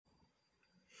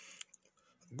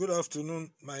Good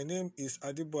afternoon. My name is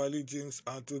Adibwali James,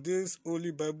 and today's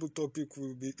Holy Bible topic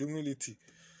will be humility.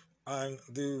 And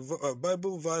the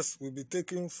Bible verse will be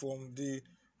taken from the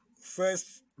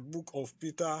first book of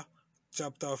Peter,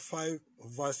 chapter 5,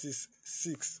 verses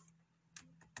 6.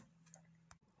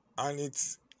 And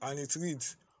it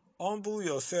reads, "Humble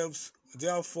yourselves,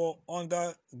 therefore,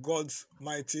 under God's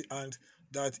mighty hand,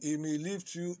 that he may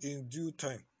lift you in due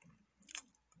time."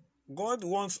 God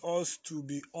wants us to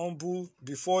be humble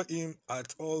before him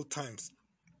at all times.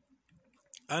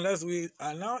 And as we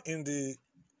are now in the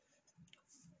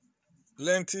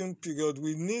Lenten period,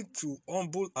 we need to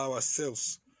humble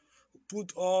ourselves,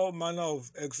 put all manner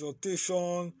of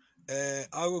exhortation,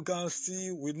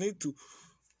 arrogancy. We need to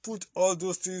put all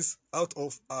those things out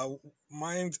of our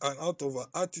mind and out of our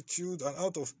attitude and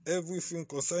out of everything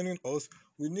concerning us.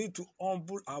 We need to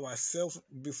humble ourselves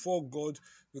before God,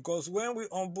 because when we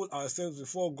humble ourselves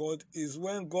before God is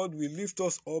when God will lift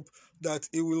us up, that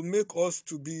he will make us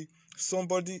to be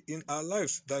somebody in our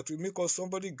lives, that will make us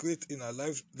somebody great in our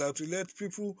lives, that will let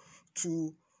people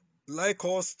to like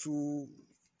us, to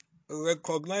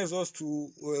recognize us,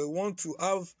 to want to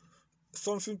have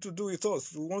something to do with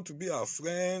us, who want to be our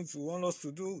friends, who want us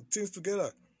to do things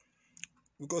together.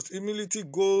 Because humility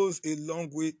goes a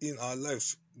long way in our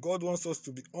lives. God wants us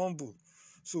to be humble.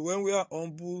 So when we are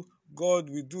humble, God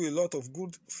will do a lot of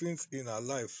good things in our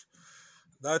lives.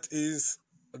 That is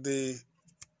the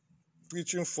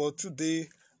preaching for today,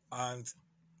 and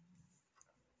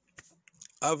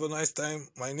have a nice time.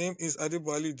 My name is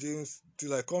Adibwali James.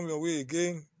 Till I come your way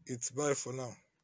again, it's bye for now.